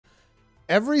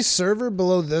every server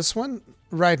below this one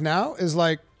right now is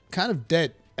like kind of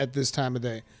dead at this time of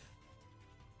day.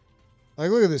 Like,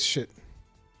 look at this shit.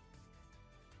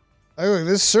 Like, look,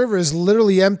 this server is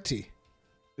literally empty.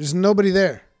 There's nobody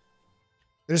there.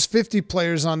 There's 50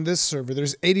 players on this server.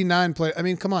 There's 89 players. I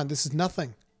mean, come on, this is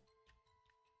nothing.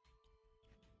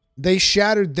 They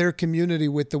shattered their community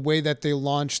with the way that they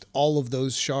launched all of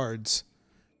those shards.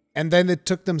 And then it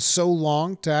took them so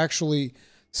long to actually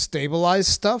stabilize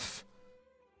stuff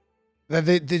that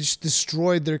they just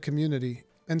destroyed their community.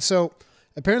 And so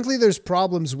apparently there's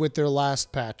problems with their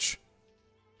last patch.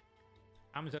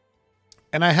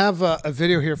 And I have a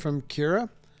video here from Kira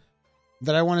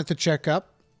that I wanted to check up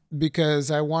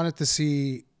because I wanted to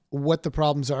see what the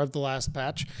problems are of the last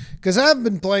patch. Because I've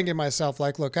been playing it myself.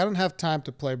 Like, look, I don't have time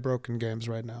to play broken games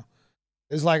right now.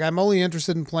 It's like I'm only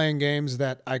interested in playing games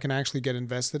that I can actually get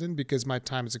invested in because my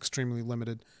time is extremely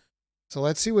limited. So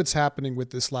let's see what's happening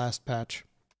with this last patch.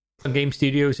 Game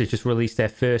Studios has just released their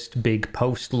first big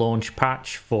post-launch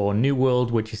patch for New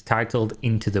World, which is titled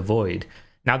Into the Void.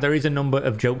 Now, there is a number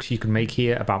of jokes you can make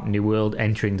here about New World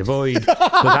entering the void,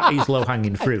 but that is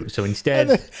low-hanging fruit. So instead,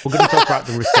 we're going to talk about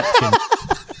the reception.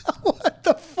 What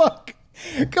the fuck?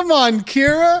 Come on,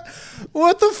 Kira.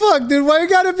 What the fuck, dude? Why you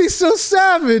gotta be so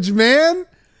savage, man?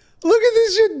 Look at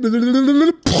this shit.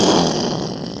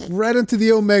 Right into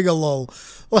the Omega lol.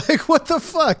 Like, what the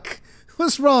fuck?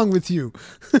 What's wrong with you?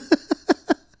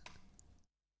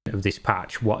 Of this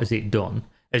patch, what has it done?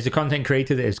 As a content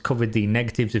creator that has covered the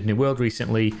negatives of New World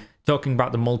recently, talking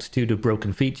about the multitude of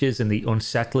broken features and the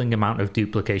unsettling amount of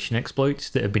duplication exploits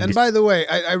that have been... And by the way,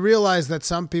 I realize that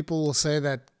some people will say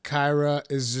that Kira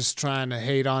is just trying to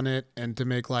hate on it and to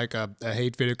make like a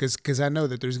hate video, because I know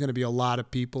that there's going to be a lot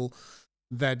of people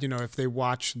that, you know, if they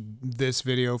watch this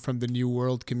video from the New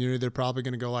World community, they're probably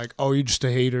going to go like, oh, you're just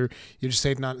a hater. You're just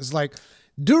hating on it. It's like...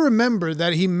 Do remember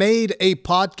that he made a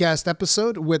podcast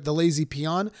episode with the Lazy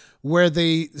Peon where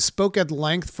they spoke at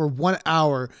length for 1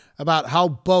 hour about how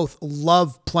both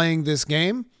love playing this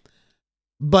game,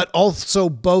 but also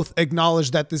both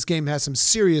acknowledge that this game has some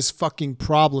serious fucking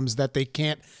problems that they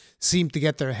can't seem to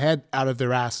get their head out of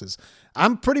their asses.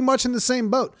 I'm pretty much in the same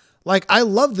boat. Like, I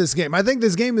love this game. I think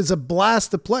this game is a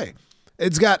blast to play.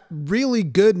 It's got really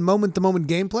good moment-to-moment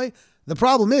gameplay. The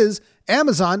problem is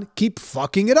Amazon keep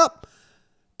fucking it up.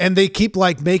 And they keep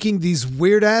like making these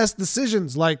weird ass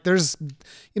decisions. Like there's,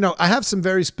 you know, I have some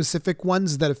very specific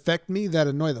ones that affect me that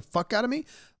annoy the fuck out of me.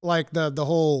 Like the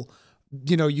whole,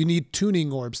 you know, you need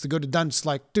tuning orbs to go to dungeons.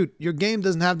 Like, dude, your game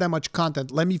doesn't have that much content.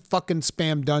 Let me fucking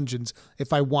spam dungeons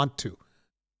if I want to.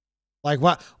 Like,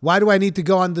 why do I need to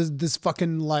go on this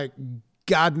fucking like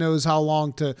God knows how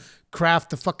long to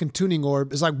craft the fucking tuning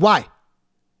orb? It's like, why?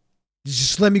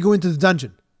 Just let me go into the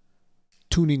dungeon.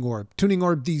 Tuning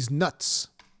orb these nuts.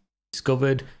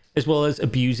 Discovered, as well as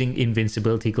abusing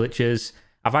invincibility glitches.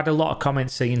 I've had a lot of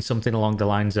comments saying something along the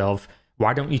lines of,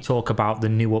 why don't you talk about the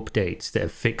new updates that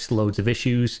have fixed loads of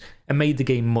issues and made the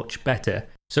game much better?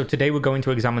 So today we're going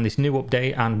to examine this new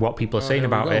update and what people are saying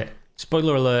about it.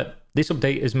 Spoiler alert, this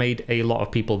update has made a lot of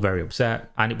people very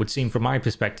upset, and it would seem from my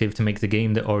perspective to make the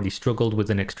game that already struggled with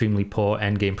an extremely poor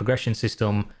endgame progression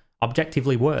system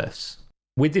objectively worse.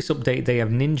 With this update, they have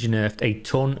ninja nerfed a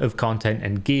ton of content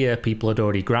and gear people had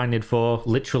already grinded for,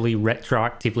 literally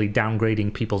retroactively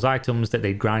downgrading people's items that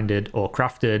they'd grinded or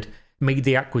crafted, made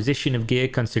the acquisition of gear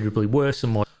considerably worse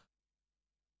and more...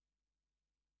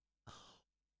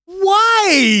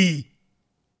 Why?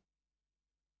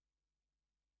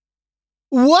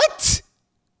 What?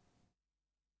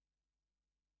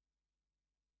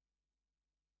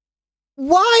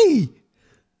 Why?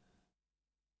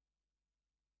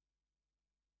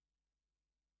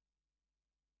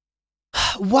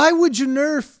 Why would you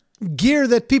nerf gear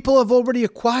that people have already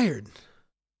acquired?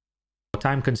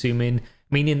 Time consuming,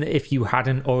 meaning that if you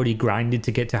hadn't already grinded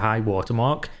to get to high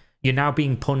watermark, you're now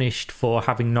being punished for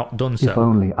having not done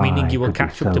so, meaning you will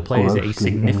catch up to players at a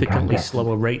significantly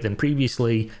slower rate than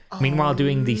previously, meanwhile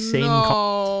doing the same...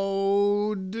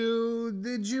 No, dude,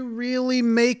 did you really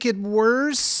make it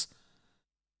worse?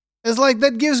 It's like,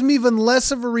 that gives me even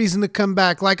less of a reason to come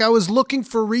back. Like, I was looking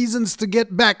for reasons to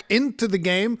get back into the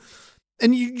game,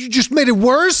 and you just made it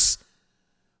worse?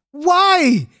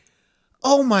 Why?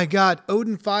 Oh my God.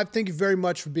 Odin5, thank you very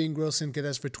much for being Gross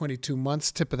Incades for 22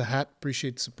 months. Tip of the hat.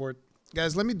 Appreciate the support.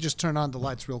 Guys, let me just turn on the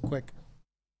lights real quick.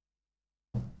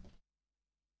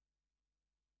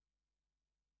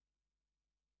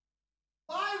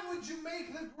 Why would you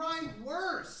make the grind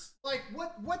worse? Like,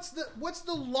 what's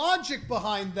the logic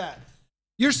behind that?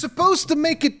 You're supposed to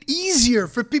make it easier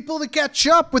for people to catch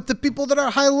up with the people that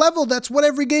are high level. That's what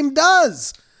every game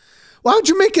does. Why would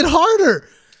you make it harder?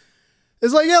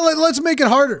 It's like, yeah, let's make it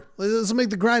harder. Let's make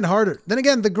the grind harder. Then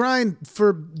again, the grind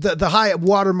for the high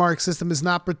watermark system is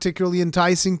not particularly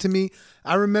enticing to me.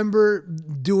 I remember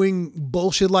doing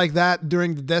bullshit like that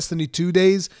during the Destiny 2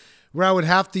 days where I would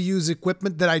have to use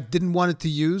equipment that I didn't want it to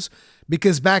use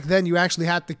because back then you actually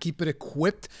had to keep it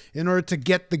equipped in order to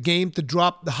get the game to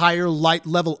drop the higher light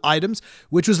level items,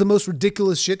 which was the most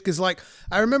ridiculous shit because like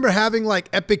I remember having like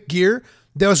epic gear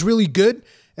that was really good.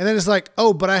 And then it's like,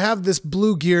 oh, but I have this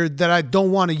blue gear that I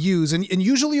don't want to use. And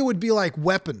usually it would be like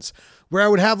weapons, where I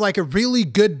would have like a really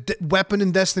good weapon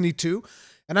in Destiny 2.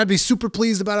 And I'd be super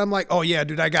pleased about it. I'm like, oh yeah,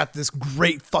 dude, I got this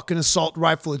great fucking assault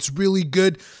rifle. It's really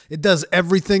good. It does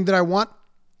everything that I want.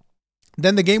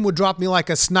 Then the game would drop me like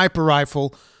a sniper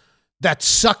rifle that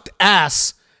sucked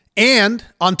ass. And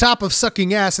on top of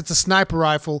sucking ass, it's a sniper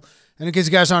rifle. And in case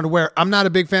you guys aren't aware, I'm not a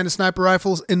big fan of sniper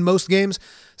rifles in most games.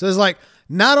 So it's like,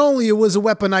 not only it was a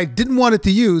weapon I didn't want it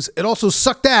to use, it also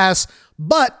sucked ass,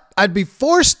 but I'd be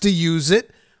forced to use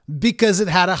it because it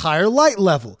had a higher light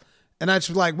level. And I'd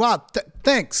just be like, wow,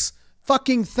 thanks.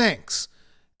 Fucking thanks.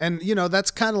 And, you know, that's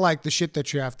kind of like the shit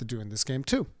that you have to do in this game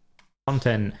too.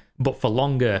 Content, but for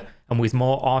longer and with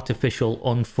more artificial,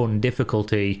 unfun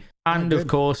difficulty. And of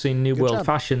course, in New World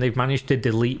fashion, they've managed to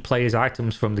delete players'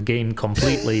 items from the game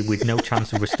completely with no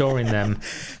chance of restoring them.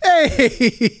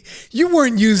 Hey, you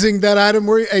weren't using that item,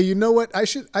 were you? Hey, you know what? I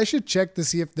should check to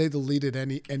see if they deleted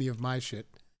any of my shit.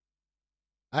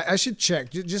 I should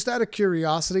check just out of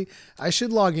curiosity. I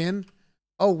should log in.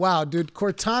 Oh wow, dude,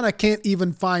 Cortana can't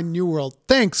even find New World.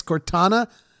 Thanks, Cortana.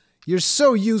 You're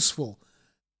so useful.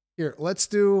 Here, let's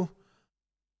do.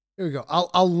 Here we go.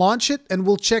 I'll launch it and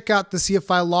we'll check out to see if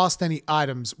I lost any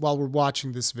items while we're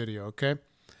watching this video, okay?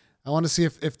 I want to see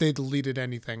if they deleted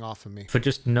anything off of me. For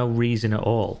just no reason at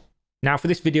all. Now, for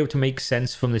this video to make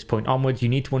sense from this point onwards, you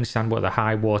need to understand what the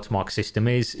high watermark system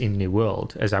is in New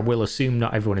World, as I will assume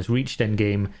not everyone has reached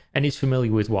endgame and is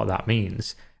familiar with what that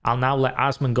means. I'll now let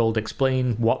Asmongold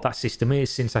explain what that system is,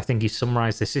 since I think he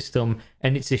summarized the system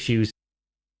and its issues.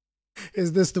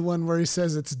 Is this the one where he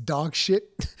says it's dog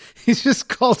shit? He just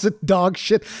calls it dog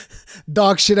shit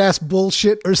ass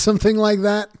bullshit or something like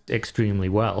that. Extremely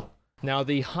well. Now,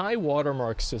 the high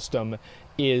watermark system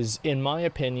is, in my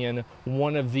opinion,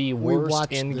 one of the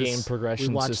worst in-game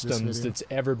progression systems that's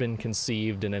ever been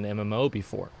conceived in an MMO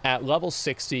before. At level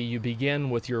 60, you begin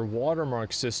with your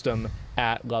watermark system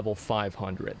at level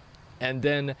 500. And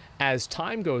then, as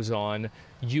time goes on,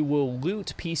 you will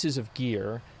loot pieces of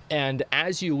gear. And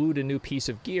as you loot a new piece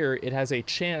of gear, it has a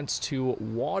chance to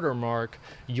watermark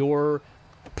your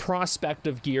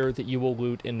prospective gear that you will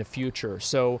loot in the future.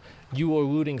 So you are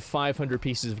looting 500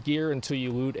 pieces of gear until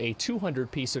you loot a 200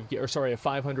 piece of gear, or sorry, a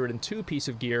 502 piece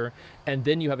of gear, and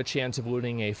then you have a chance of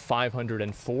looting a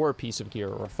 504 piece of gear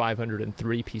or a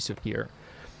 503 piece of gear.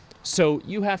 So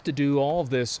you have to do all of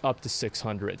this up to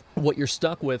 600. What you're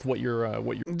stuck with, what you're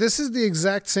This is the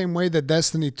exact same way that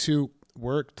Destiny 2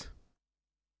 worked.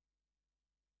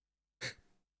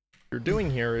 You're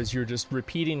doing here is you're just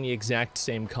repeating the exact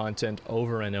same content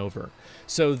over and over.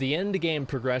 So the end game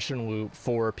progression loop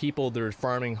for people that are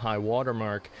farming high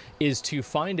watermark is to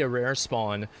find a rare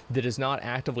spawn that is not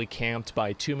actively camped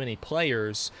by too many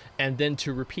players, and then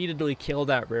to repeatedly kill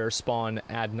that rare spawn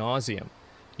ad nauseum.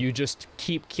 You just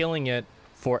keep killing it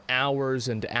for hours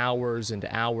and hours and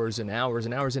hours and hours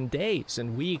and hours and days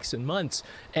and weeks and months,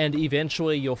 and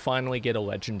eventually you'll finally get a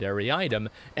legendary item,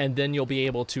 and then you'll be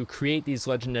able to create these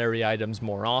legendary items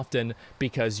more often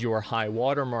because your high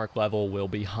watermark level will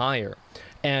be higher.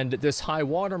 And this high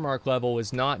watermark level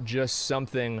is not just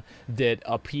something that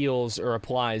appeals or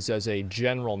applies as a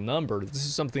general number. This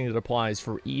is something that applies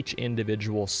for each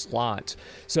individual slot.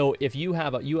 So if you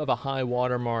have a high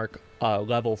watermark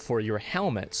level for your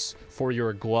helmets, for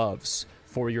your gloves,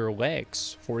 for your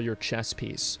legs, for your chest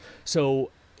piece. So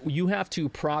you have to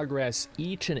progress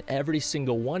each and every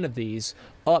single one of these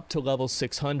up to level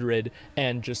 600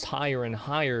 and just higher and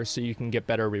higher so you can get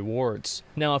better rewards.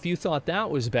 Now, if you thought that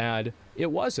was bad, it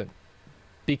wasn't,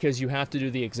 because you have to do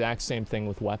the exact same thing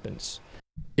with weapons.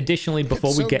 Additionally,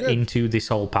 before we get into this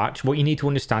whole patch, what you need to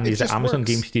understand is that Amazon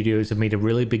Game Studios have made a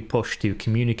really big push to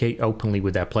communicate openly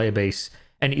with their player base,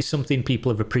 and it's something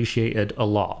people have appreciated a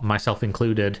lot, myself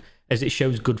included, as it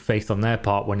shows good faith on their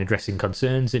part when addressing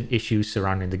concerns and issues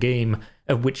surrounding the game,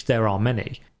 of which there are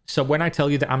many. So when I tell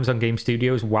you that Amazon Game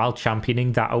Studios, while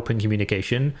championing that open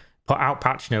communication, put out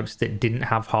patch notes that didn't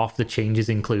have half the changes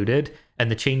included, and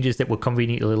the changes that were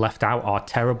conveniently left out are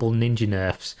terrible ninja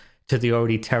nerfs to the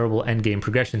already terrible endgame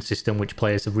progression system, which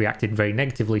players have reacted very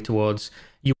negatively towards.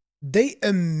 They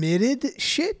omitted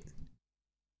shit?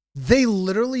 They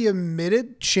literally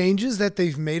omitted changes that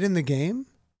they've made in the game?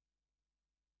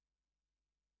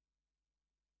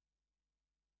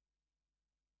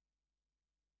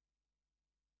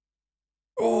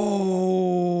 Oh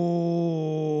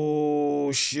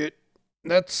shit.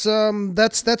 That's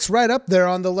right up there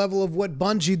on the level of what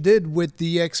Bungie did with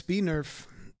the XP nerf.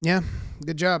 Yeah,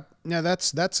 good job. Yeah,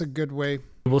 that's a good way.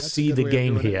 We'll see the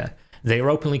game here. They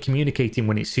are openly communicating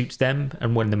when it suits them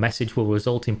and when the message will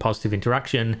result in positive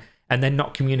interaction, and then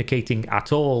not communicating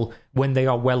at all when they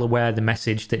are well aware the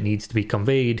message that needs to be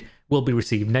conveyed will be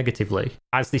received negatively,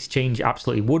 as this change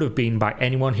absolutely would have been by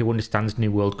anyone who understands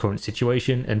New World current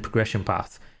situation and progression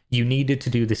path. You needed to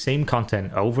do the same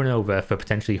content over and over for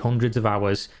potentially hundreds of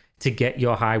hours to get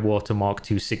your high watermark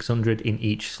to 600 in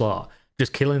each slot.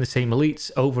 Just killing the same elites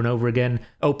over and over again,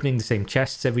 opening the same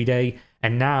chests every day,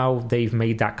 and now they've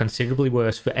made that considerably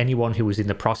worse for anyone who was in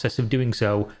the process of doing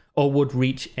so or would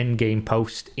reach endgame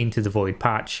post into the Void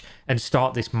patch and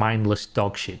start this mindless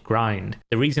dogshit grind.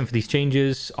 The reason for these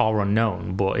changes are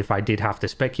unknown, but if I did have to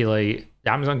speculate,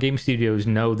 Amazon Game Studios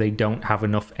know they don't have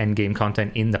enough endgame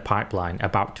content in the pipeline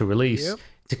about to release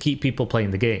to keep people playing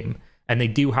the game, and they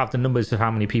do have the numbers of how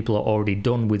many people are already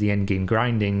done with the endgame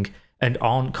grinding and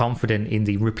aren't confident in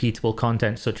the repeatable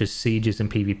content such as sieges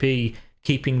and PvP,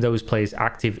 keeping those players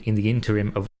active in the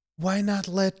interim of... Why not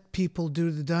let people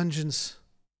do the dungeons?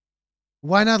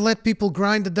 Why not let people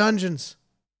grind the dungeons?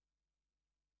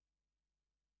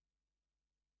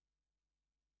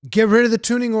 Get rid of the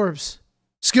tuning orbs.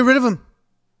 Just get rid of them.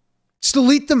 Just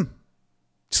delete them.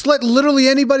 Just let literally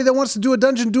anybody that wants to do a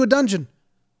dungeon do a dungeon.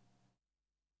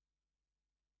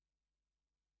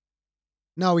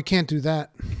 No, we can't do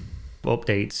that.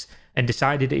 Updates, and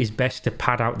decided it is best to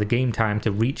pad out the game time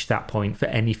to reach that point for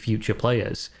any future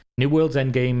players. New World's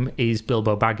endgame is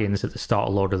Bilbo Baggins at the start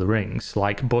of Lord of the Rings,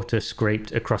 like butter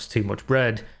scraped across too much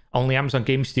bread, only Amazon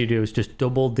Game Studios just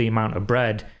doubled the amount of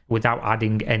bread without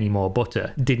adding any more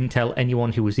butter, didn't tell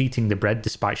anyone who was eating the bread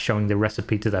despite showing the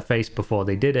recipe to their face before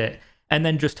they did it, and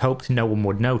then just hoped no one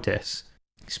would notice.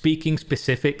 Speaking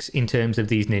specifics in terms of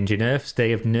these ninja nerfs, they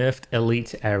have nerfed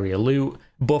elite area loot,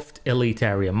 buffed elite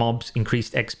area mobs,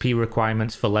 increased XP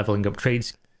requirements for leveling up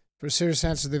trades. For a serious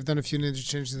answer, they've done a few ninja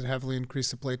changes that heavily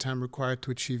increase the playtime required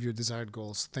to achieve your desired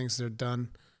goals. Things that are done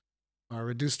are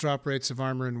reduced drop rates of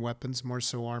armor and weapons, more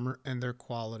so armor, and their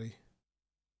quality.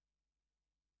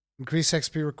 Increase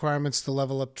XP requirements to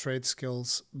level up trade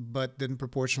skills, but didn't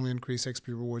proportionally increase XP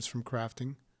rewards from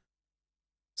crafting.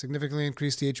 Significantly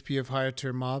increased the HP of higher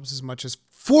tier mobs as much as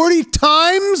 40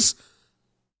 times?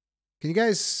 Can you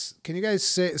guys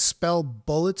spell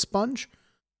bullet sponge?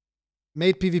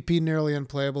 Made PvP nearly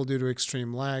unplayable due to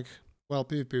extreme lag. Well,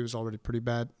 PvP was already pretty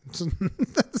bad, so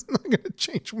that's not going to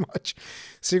change much.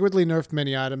 Secretly nerfed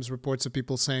many items. Reports of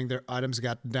people saying their items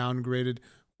got downgraded.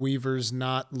 Weavers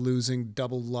not losing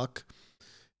double luck.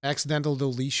 Accidental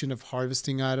deletion of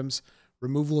harvesting items.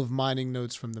 Removal of mining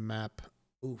nodes from the map.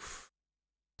 Oof.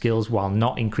 Skills while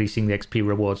not increasing the XP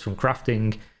rewards from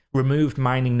crafting. Removed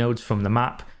mining nodes from the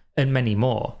map, and many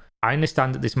more. I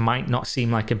understand that this might not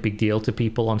seem like a big deal to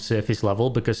people on surface level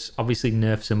because obviously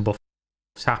nerfs and buffs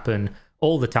happen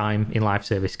all the time in live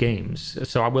service games.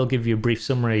 So I will give you a brief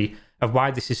summary of why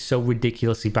this is so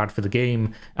ridiculously bad for the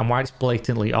game and why it's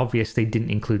blatantly obvious they didn't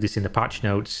include this in the patch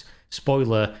notes.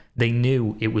 Spoiler, they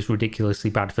knew it was ridiculously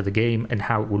bad for the game and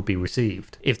how it would be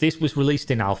received. If this was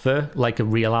released in alpha, like a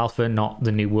real alpha, not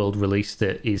the New World release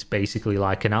that is basically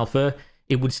like an alpha,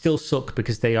 it would still suck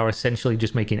because they are essentially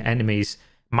just making enemies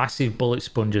massive bullet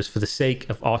sponges for the sake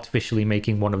of artificially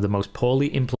making one of the most poorly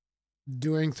implemented.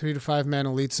 Doing 3 to 5 man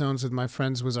elite zones with my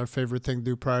friends was our favorite thing to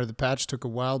do prior to the patch. Took a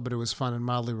while, but it was fun and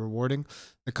mildly rewarding.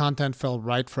 The content fell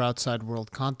right for outside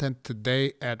world content.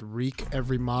 Today at Reek,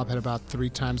 every mob had about 3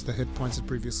 times the hit points it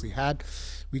previously had.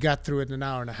 We got through it in an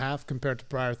hour and a half compared to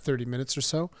prior 30 minutes or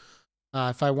so.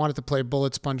 If I wanted to play a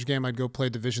bullet sponge game, I'd go play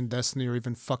Division, Destiny, or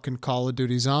even fucking Call of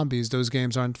Duty Zombies. Those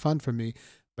games aren't fun for me,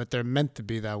 but they're meant to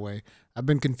be that way. I've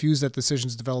been confused at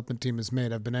decisions development team has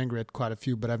made. I've been angry at quite a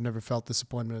few, but I've never felt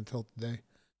disappointment until today.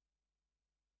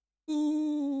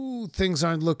 Ooh, things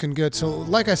aren't looking good. So,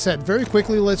 like I said, very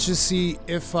quickly, let's just see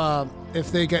if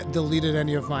they get deleted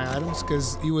any of my items,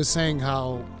 because he was saying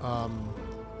how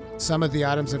some of the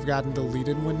items have gotten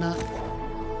deleted and whatnot.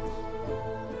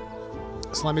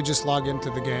 So let me just log into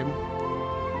the game,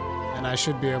 and I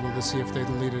should be able to see if they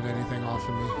deleted anything off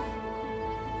of me.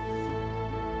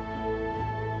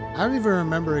 I don't even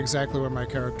remember exactly where my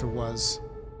character was.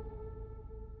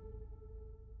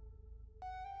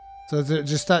 So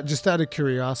just out of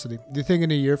curiosity, do you think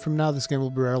in a year from now this game will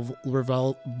be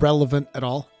relevant at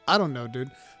all? I don't know, dude.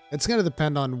 It's going to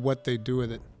depend on what they do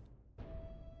with it.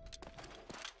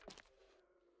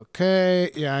 Okay,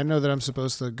 yeah, I know that I'm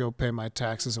supposed to go pay my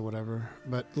taxes or whatever,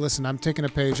 but listen, I'm taking a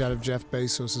page out of Jeff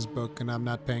Bezos's book and I'm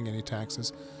not paying any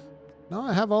taxes. No,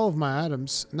 I have all of my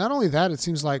items. Not only that, it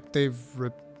seems like they've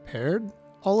repaired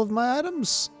all of my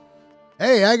items.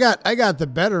 Hey, I got the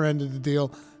better end of the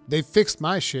deal. They fixed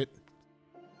my shit.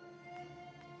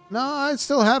 No, I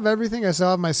still have everything. I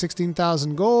still have my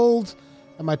 16,000 gold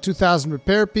and my 2,000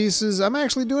 repair pieces. I'm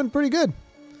actually doing pretty good.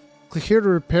 Click here to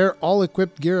repair all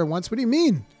equipped gear at once. What do you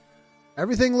mean?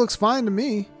 Everything looks fine to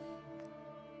me.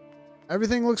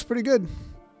 Everything looks pretty good.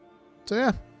 So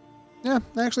yeah. Yeah,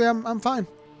 actually I'm fine.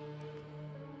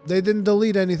 They didn't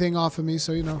delete anything off of me,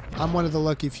 so you know, I'm one of the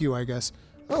lucky few, I guess.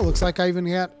 Oh, looks like I even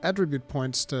got attribute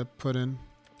points to put in.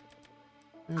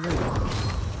 Yeah, there you go.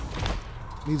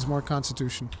 Needs more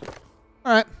constitution.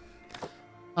 Alright.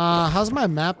 How's my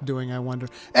map doing, I wonder?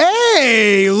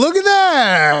 Hey! Look at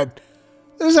that!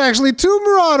 There's actually 2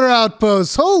 Marauder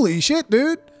outposts. Holy shit,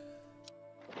 dude.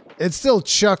 It's still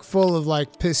chock full of,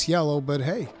 like, piss yellow, but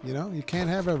hey, you know, you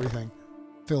can't have everything.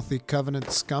 Filthy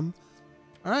Covenant scum.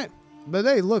 Alright. But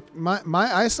hey, look,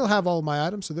 I still have all my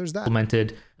items, so there's that.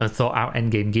 Implemented and thought out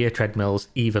endgame gear treadmills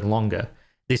even longer.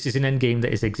 This is an endgame that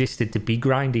has existed to be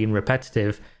grindy and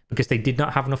repetitive because they did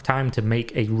not have enough time to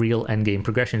make a real endgame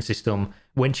progression system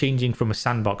when changing from a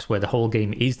sandbox where the whole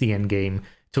game is the endgame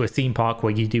to a theme park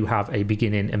where you do have a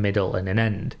beginning, a middle, and an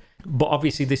end. But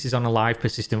obviously this is on a live,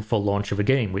 persistent full launch of a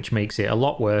game, which makes it a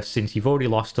lot worse since you've already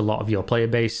lost a lot of your player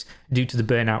base due to the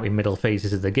burnout in middle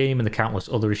phases of the game and the countless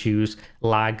other issues,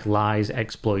 lag, lies,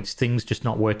 exploits, things just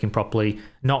not working properly,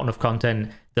 not enough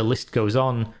content, the list goes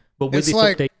on. But with this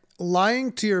update,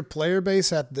 lying to your player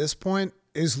base at this point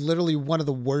is literally one of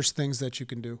the worst things that you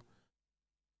can do.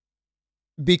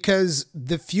 Because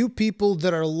the few people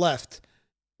that are left,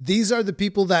 these are the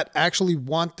people that actually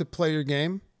want to play your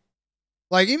game.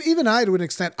 Like, even I, to an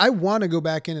extent, I want to go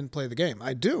back in and play the game.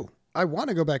 I do. I want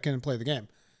to go back in and play the game.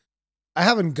 I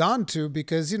haven't gone to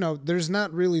because, you know, there's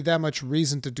not really that much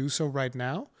reason to do so right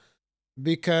now.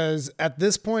 Because at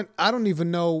this point, I don't even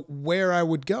know where I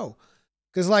would go.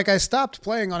 Because, like, I stopped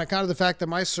playing on account of the fact that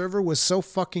my server was so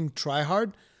fucking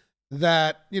tryhard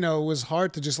that, you know, it was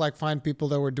hard to just, like, find people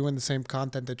that were doing the same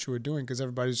content that you were doing because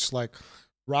everybody's just, like,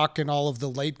 rocking all of the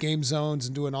late game zones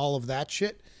and doing all of that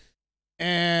shit.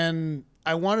 And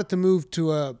I wanted to move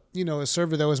to a, you know, a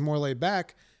server that was more laid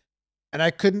back, and I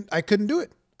couldn't do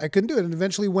it. I couldn't do it. And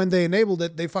eventually when they enabled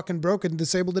it, they fucking broke it and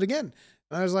disabled it again.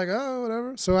 And I was like, oh,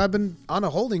 whatever. So I've been on a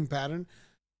holding pattern.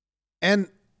 And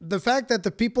the fact that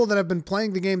the people that have been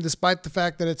playing the game, despite the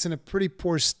fact that it's in a pretty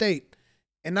poor state,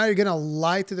 and now you're going to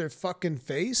lie to their fucking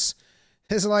face,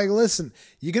 is like, listen,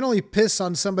 you can only piss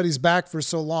on somebody's back for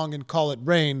so long and call it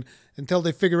rain until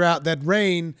they figure out that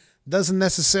rain doesn't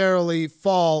necessarily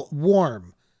fall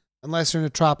warm unless you're in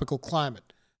a tropical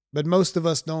climate. But most of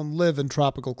us don't live in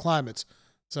tropical climates.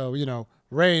 So, you know,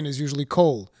 rain is usually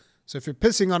cold. So if you're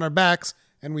pissing on our backs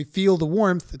and we feel the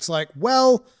warmth, it's like,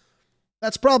 well,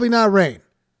 that's probably not rain.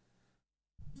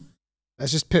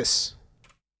 That's just piss.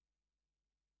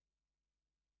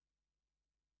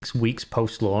 6 weeks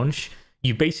post-launch,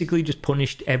 you basically just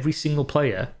punished every single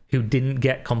player who didn't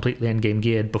get completely endgame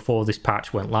geared before this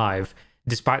patch went live,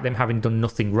 despite them having done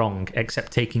nothing wrong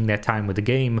except taking their time with the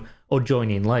game or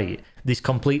joining late. This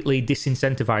completely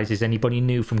disincentivizes anybody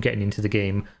new from getting into the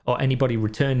game or anybody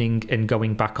returning and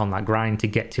going back on that grind to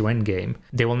get to endgame.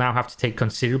 They will now have to take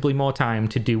considerably more time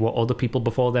to do what other people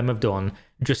before them have done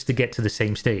just to get to the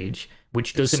same stage,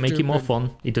 which doesn't make it more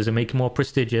fun, it doesn't make it more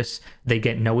prestigious, they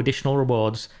get no additional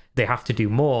rewards, they have to do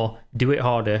more, do it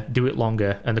harder, do it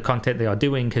longer, and the content they are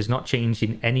doing has not changed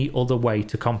in any other way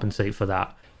to compensate for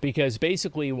that. Because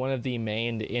basically one of the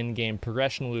main in-game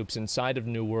progression loops inside of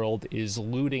New World is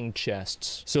looting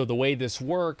chests. So the way this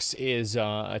works is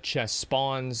a chest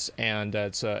spawns, and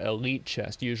it's an elite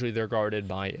chest. Usually they're guarded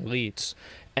by elites.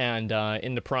 And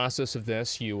in the process of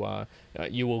this, you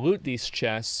will loot these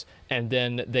chests, and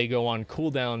then they go on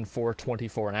cooldown for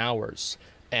 24 hours.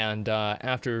 And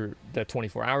after the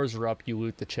 24 hours are up, you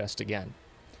loot the chest again.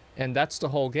 And that's the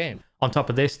whole game. On top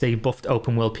of this, they buffed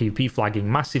open world PvP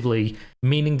flagging massively,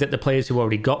 meaning that the players who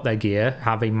already got their gear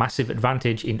have a massive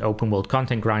advantage in open world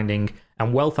content grinding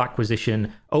and wealth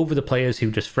acquisition over the players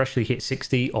who just freshly hit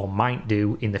 60 or might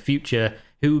do in the future,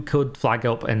 who could flag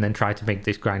up and then try to make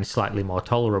this grind slightly more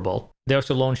tolerable. They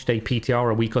also launched a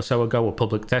PTR a week or so ago, a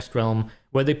public test realm,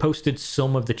 where they posted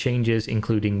some of the changes,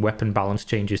 including weapon balance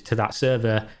changes to that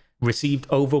server, received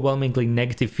overwhelmingly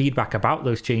negative feedback about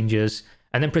those changes,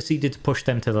 and then proceeded to push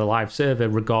them to the live server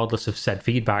regardless of said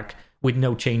feedback, with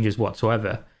no changes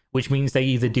whatsoever, which means they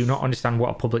either do not understand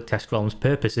what a public test realm's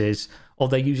purpose is, or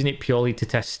they're using it purely to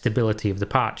test stability of the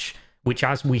patch, which,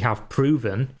 as we have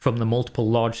proven from the multiple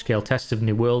large-scale tests of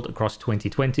New World across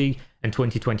 2020 and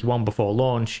 2021 before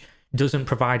launch, doesn't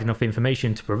provide enough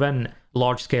information to prevent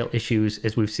large-scale issues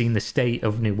as we've seen the state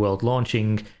of New World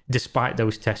launching despite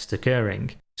those tests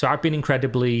occurring. So I've been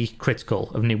incredibly critical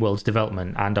of New World's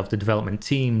development and of the development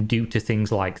team due to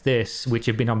things like this, which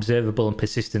have been observable and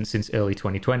persistent since early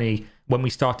 2020, when we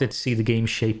started to see the game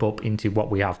shape up into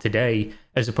what we have today,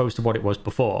 as opposed to what it was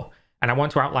before. And I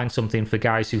want to outline something for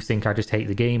guys who think I just hate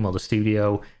the game or the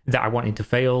studio, that I want it to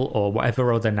fail, or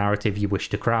whatever other narrative you wish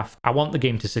to craft. I want the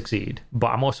game to succeed,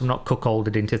 but I'm also not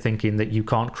cuckolded into thinking that you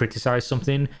can't criticize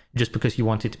something just because you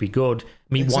want it to be good.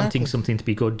 Me wanting something to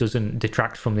be good doesn't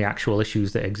detract from the actual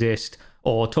issues that exist,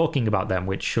 or talking about them,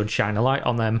 which should shine a light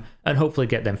on them and hopefully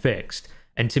get them fixed.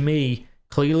 And to me,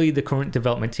 clearly the current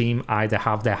development team either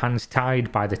have their hands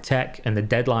tied by the tech and the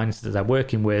deadlines that they're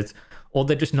working with, or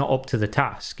they're just not up to the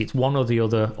task. It's one or the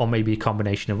other, or maybe a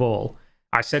combination of all.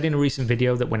 I said in a recent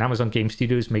video that when Amazon Game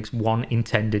Studios makes one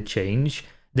intended change,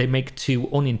 they make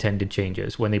two unintended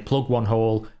changes. When they plug one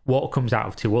hole, water comes out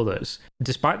of two others.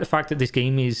 Despite the fact that this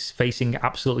game is facing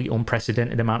absolutely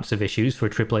unprecedented amounts of issues for a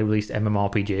AAA released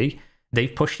MMORPG,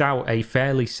 they've pushed out a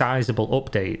fairly sizable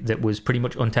update that was pretty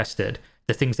much untested.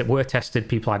 The things that were tested,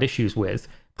 people had issues with,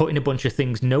 putting a bunch of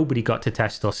things nobody got to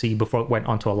test or see before it went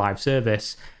onto a live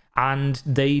service. And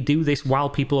they do this while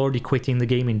people are already quitting the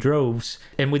game in droves.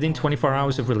 And within 24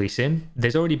 hours of releasing,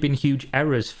 there's already been huge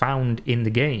errors found in the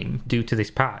game due to this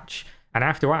patch. And I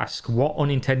have to ask, what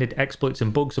unintended exploits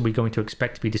and bugs are we going to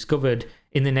expect to be discovered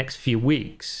in the next few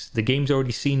weeks? The game's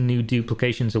already seen new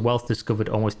duplications of wealth discovered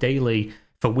almost daily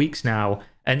for weeks now,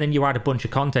 and then you add a bunch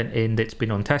of content in that's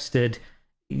been untested.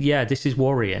 Yeah, this is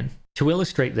worrying. To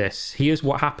illustrate this, here's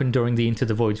what happened during the Into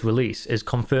the Void's release, as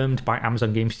confirmed by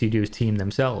Amazon Game Studios team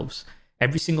themselves.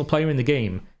 Every single player in the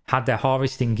game had their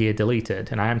harvesting gear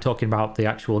deleted, and I am talking about the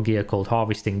actual gear called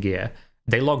harvesting gear.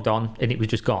 They logged on and it was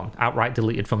just gone, outright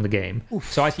deleted from the game. Oof.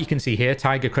 So as you can see here,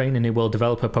 Tiger Crane, a New World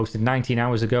developer, posted 19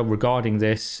 hours ago regarding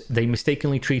this. They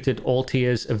mistakenly treated all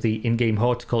tiers of the in-game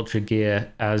horticulture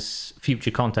gear as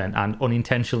future content and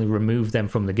unintentionally removed them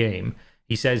from the game.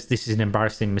 He says this is an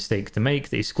embarrassing mistake to make,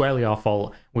 that is squarely our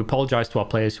fault. We apologise to our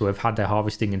players who have had their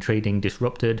harvesting and trading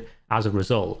disrupted as a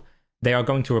result. They are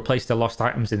going to replace the lost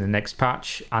items in the next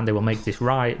patch, and they will make this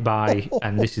right by,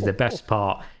 and this is the best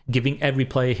part, giving every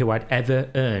player who had ever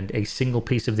earned a single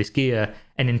piece of this gear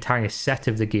an entire set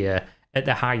of the gear at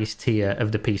the highest tier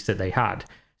of the piece that they had.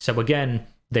 So again,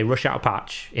 they rush out a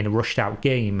patch in a rushed out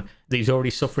game that is already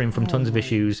suffering from tons of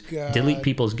issues, delete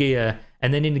people's gear,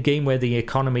 and then in a game where the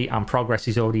economy and progress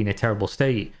is already in a terrible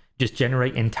state, just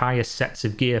generate entire sets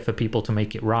of gear for people to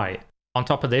make it right. On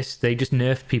top of this, they just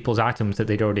nerfed people's items that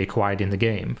they'd already acquired in the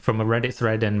game. From a Reddit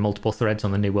thread and multiple threads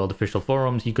on the New World official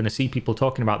forums, you're going to see people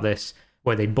talking about this,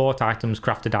 where they bought items,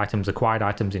 crafted items, acquired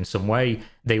items in some way.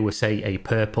 They were, say, a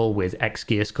purple with X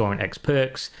gear score and X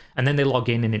perks, and then they log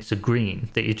in and it's a green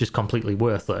that is just completely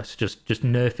worthless, just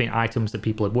nerfing items that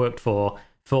people had worked for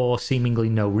seemingly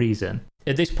no reason.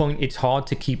 At this point, it's hard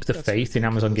to keep the faith in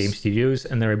Amazon Game Studios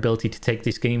and their ability to take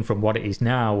this game from what it is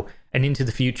now and into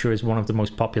the future as one of the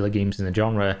most popular games in the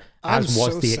genre, as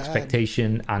was the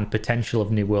expectation and potential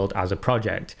of New World as a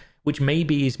project, which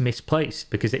maybe is misplaced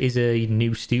because it is a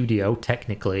new studio,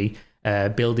 technically,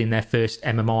 building their first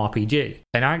MMORPG.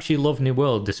 And I actually love New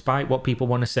World, despite what people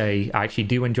want to say. I actually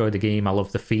do enjoy the game. I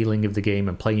love the feeling of the game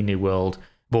and playing New World,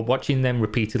 but watching them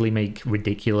repeatedly make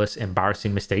ridiculous,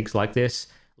 embarrassing mistakes like this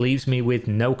leaves me with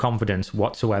no confidence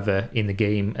whatsoever in the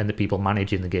game and the people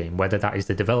managing the game, whether that is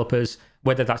the developers,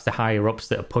 whether that's the higher ups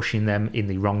that are pushing them in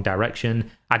the wrong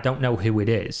direction. I don't know who it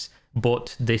is,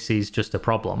 but this is just a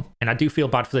problem. And I do feel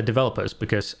bad for the developers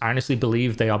because I honestly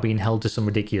believe they are being held to some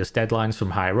ridiculous deadlines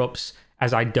from higher ups,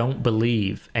 as I don't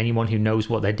believe anyone who knows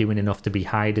what they're doing enough to be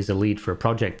hired as a lead for a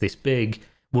project this big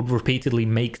would repeatedly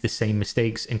make the same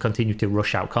mistakes and continue to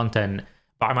rush out content.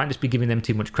 But I might just be giving them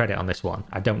too much credit on this one.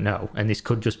 I don't know. And this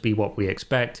could just be what we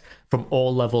expect from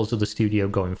all levels of the studio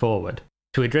going forward.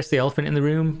 To address the elephant in the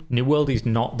room, New World is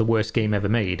not the worst game ever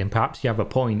made. And perhaps you have a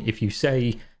point if you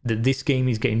say that this game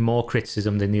is getting more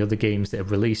criticism than the other games that have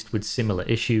released with similar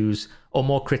issues, or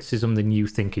more criticism than you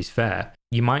think is fair.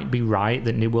 You might be right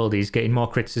that New World is getting more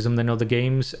criticism than other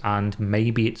games, and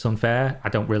maybe it's unfair. I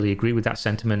don't really agree with that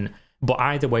sentiment. But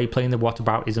either way, playing the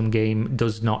whataboutism game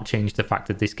does not change the fact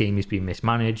that this game is being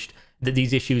mismanaged, that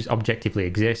these issues objectively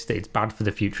exist, that it's bad for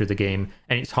the future of the game,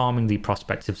 and it's harming the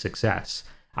prospects of success.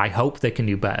 I hope they can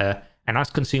do better, And as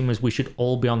consumers, we should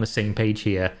all be on the same page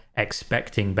here,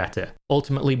 expecting better.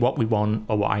 Ultimately, what we want,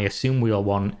 or what I assume we all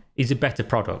want, is a better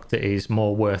product that is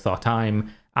more worth our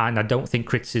time. And I don't think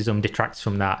criticism detracts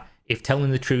from that. If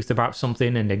telling the truth about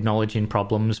something and acknowledging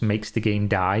problems makes the game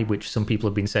die, which some people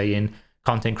have been saying,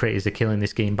 content creators are killing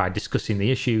this game by discussing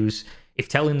the issues. If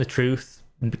telling the truth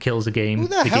kills a game,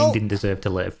 the game didn't deserve to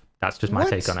live. That's just my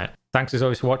take on it. Thanks as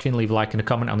always for watching. Leave a like and a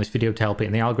comment on this video to help it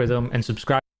in the algorithm, and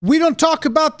subscribe. We don't talk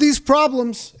about these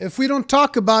problems. If we don't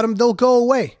talk about them, they'll go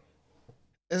away.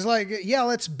 It's like, yeah,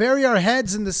 let's bury our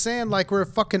heads in the sand like we're a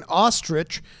fucking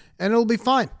ostrich, and it'll be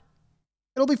fine.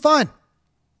 It'll be fine.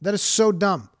 That is so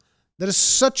dumb. That is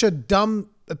such a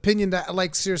dumb opinion that,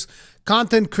 like, seriously,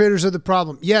 content creators are the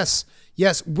problem. Yes,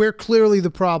 we're clearly the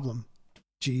problem.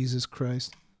 Jesus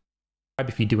Christ.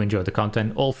 If you do enjoy the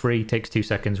content, all free, takes 2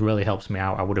 seconds, really helps me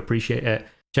out. I would appreciate it.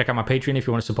 Check out my Patreon if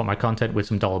you want to support my content with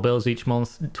some dollar bills each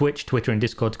month. Twitch, Twitter, and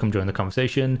Discord to come join the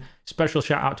conversation. Special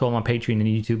shout out to all my Patreon and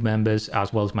YouTube members,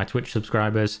 as well as my Twitch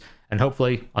subscribers. And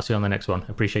hopefully, I'll see you on the next one.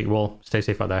 Appreciate you all. Stay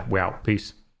safe out there. We're out.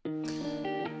 Peace.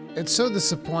 It's so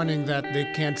disappointing that they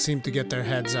can't seem to get their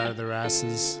heads out of their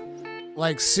asses.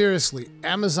 Like, seriously,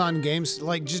 Amazon Games,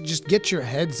 like, just get your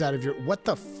heads out of your... What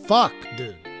the fuck,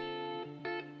 dude?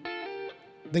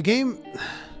 The game...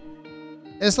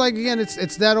 It's like, again,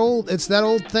 it's that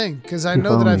old thing, because I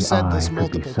know that I've said this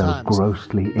multiple times.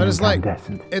 But it's like,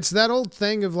 it's that old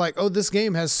thing of like, oh, this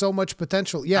game has so much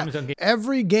potential. Yeah,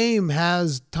 every game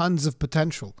has tons of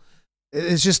potential.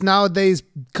 It's just nowadays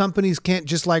companies can't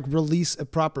just like release a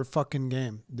proper fucking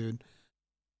game, dude.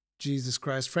 Jesus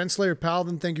Christ. Friendslayer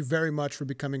Paladin, thank you very much for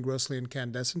becoming grossly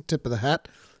incandescent. Tip of the hat.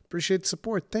 Appreciate the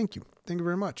support. Thank you. Thank you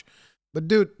very much. But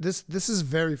dude, this is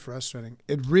very frustrating.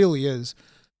 It really is.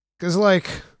 Because,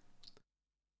 like,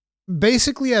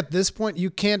 basically at this point,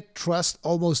 you can't trust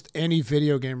almost any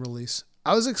video game release.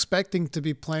 I was expecting to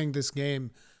be playing this game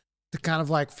to kind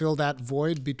of, like, fill that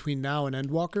void between now and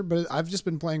Endwalker, but I've just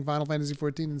been playing Final Fantasy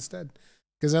XIV instead.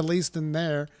 Because at least in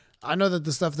there, I know that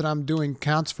the stuff that I'm doing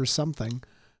counts for something.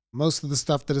 Most of the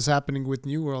stuff that is happening with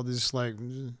New World is just, like...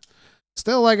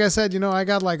 Still, like I said, you know, I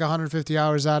got, like, 150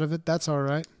 hours out of it. That's all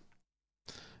right.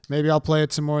 Maybe I'll play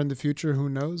it some more in the future, who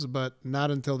knows, but not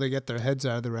until they get their heads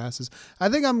out of their asses. I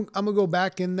think I'm going to go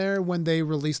back in there when they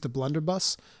release the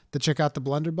Blunderbuss to check out the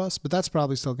Blunderbuss, but that's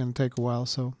probably still going to take a while,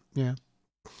 so yeah.